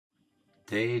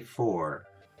Day 4.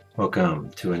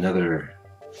 Welcome to another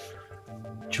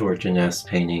George Inness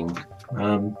painting.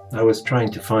 I was trying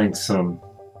to find some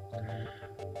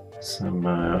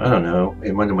I don't know,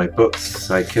 in one of my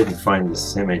books. I couldn't find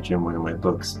this image in one of my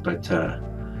books, but of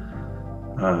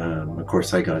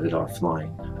course I got it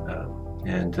offline.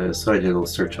 So I did a little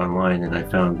search online, and I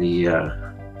found the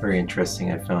very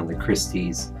interesting. I found the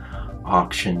Christie's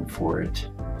auction for it,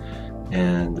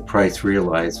 and the price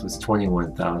realized was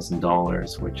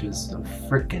 $21,000, which is a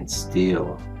freaking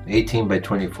steal. 18 by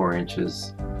 24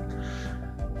 inches.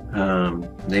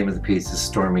 Name of the piece is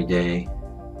Stormy Day.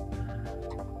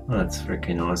 Oh, that's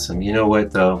freaking awesome. You know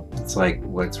what though? It's like,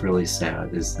 what's really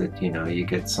sad is that, you know, you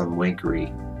get some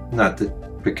wankery. Not that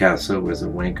Picasso was a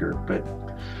wanker, but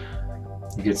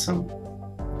you get some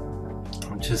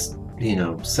just, you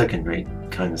know, second-rate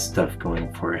kind of stuff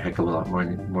going for a heck of a lot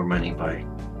more money by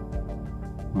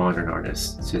modern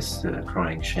artists. It's just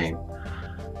crying shame.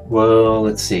 Well,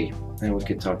 let's see. Then we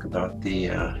could talk about the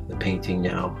painting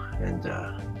now. And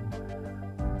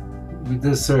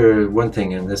this one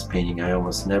thing in this painting I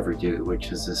almost never do,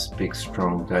 which is this big,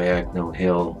 strong diagonal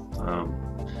hill.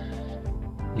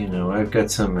 You know, I've got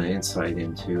some insight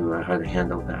into how to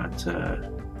handle that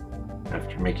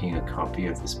after making a copy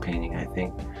of this painting, I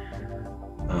think.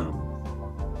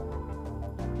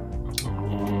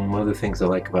 Other things I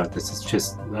like about this is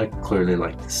just, I clearly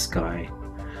like the sky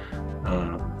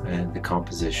and the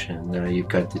composition. You've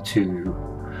got the two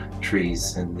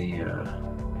trees in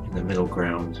the middle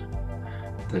ground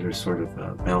that are sort of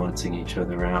balancing each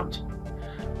other out.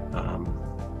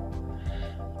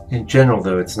 In general,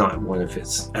 though, it's not one of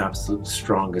its absolute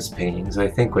strongest paintings. I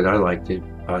think what I liked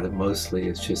about it mostly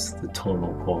is just the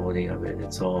tonal quality of it.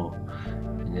 It's all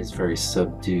in this very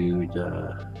subdued,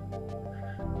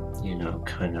 you know,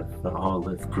 kind of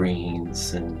olive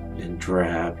greens and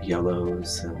drab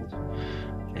yellows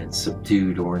and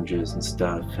subdued oranges and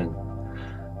stuff. And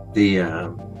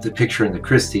the picture in the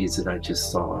Christie's that I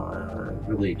just saw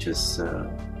really just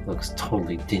looks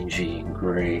totally dingy and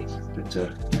gray. But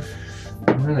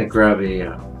I'm going to grab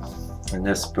a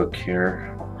Inness book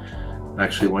here,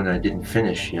 actually one I didn't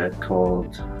finish yet,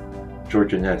 called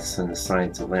George Inness and the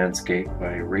Science of Landscape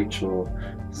by Rachel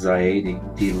Zaidi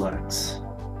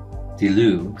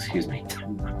Deleu, excuse me,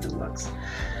 not Deluxe.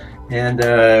 And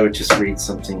I would just read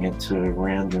something at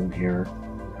random here.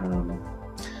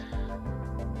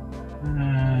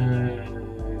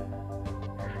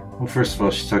 Well, first of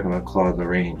all, she's talking about Claude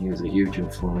Lorraine. He was a huge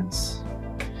influence.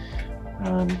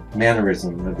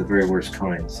 Mannerism of the very worst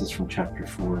kind. This is from chapter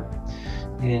 4.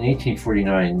 In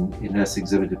 1849, Inness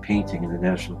exhibited a painting in the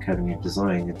National Academy of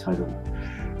Design entitled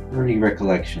Early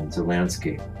Recollections of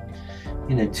Landscape.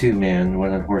 In it, two men,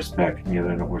 one on horseback and the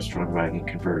other on a horse-drawn wagon,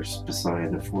 converse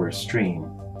beside a forest stream,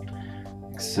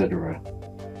 etc.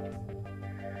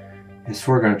 His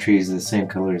foreground trees are the same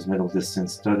color as middle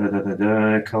distance.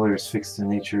 Color is fixed in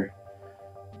nature.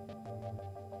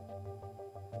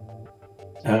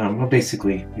 Well,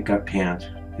 basically, it got panned.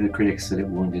 The critics said it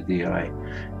wounded the eye,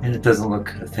 and it doesn't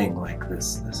look a thing like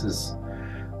this. This is,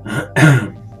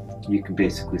 you can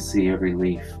basically see every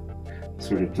leaf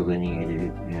sort of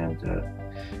delineated, and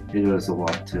it owes a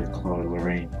lot to Claude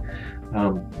Lorraine.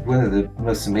 One of the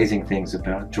most amazing things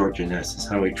about George Inness is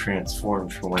how he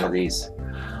transformed from one of these,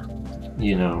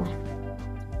 you know,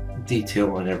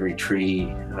 detail on every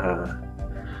tree,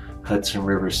 Hudson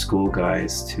River school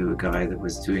guys, to a guy that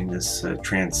was doing this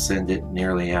transcendent,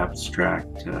 nearly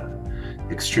abstract,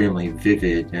 extremely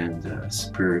vivid and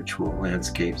spiritual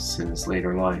landscapes in his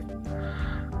later life.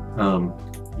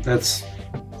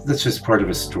 That's just part of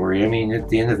a story. I mean, at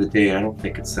the end of the day, I don't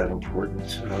think it's that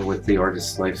important what the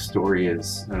artist's life story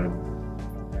is. You're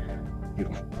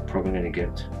probably going to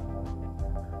get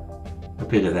a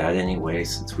bit of that anyway,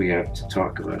 since we have to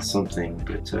talk about something.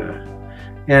 But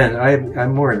and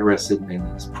I'm more interested in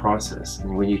his process.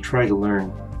 And when you try to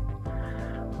learn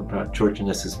about George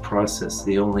Inness's process,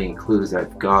 the only clues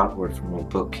I've got were from a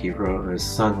book his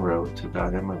son wrote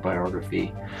about him, a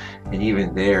biography, and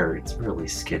even there it's really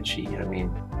sketchy. I mean,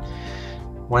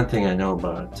 one thing I know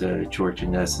about George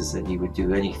Inness is that he would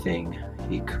do anything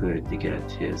he could to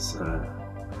get his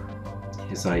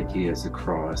ideas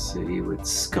across. He would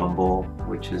scumble,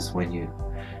 which is when you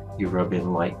rub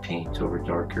in light paint over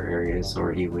darker areas,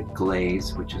 or he would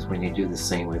glaze, which is when you do the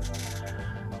same with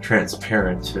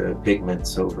transparent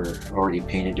pigments over already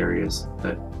painted areas.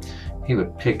 But he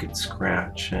would pick and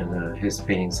scratch, and his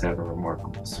paintings have a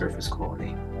remarkable surface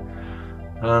quality.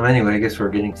 Anyway, I guess we're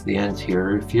getting to the end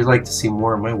here. If you'd like to see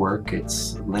more of my work,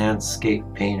 it's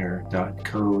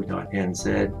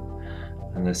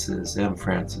landscapepainter.co.nz, and this is M.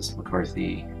 Francis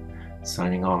McCarthy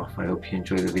Signing off. I hope you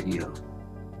enjoy the video.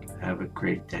 Have a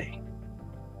great day.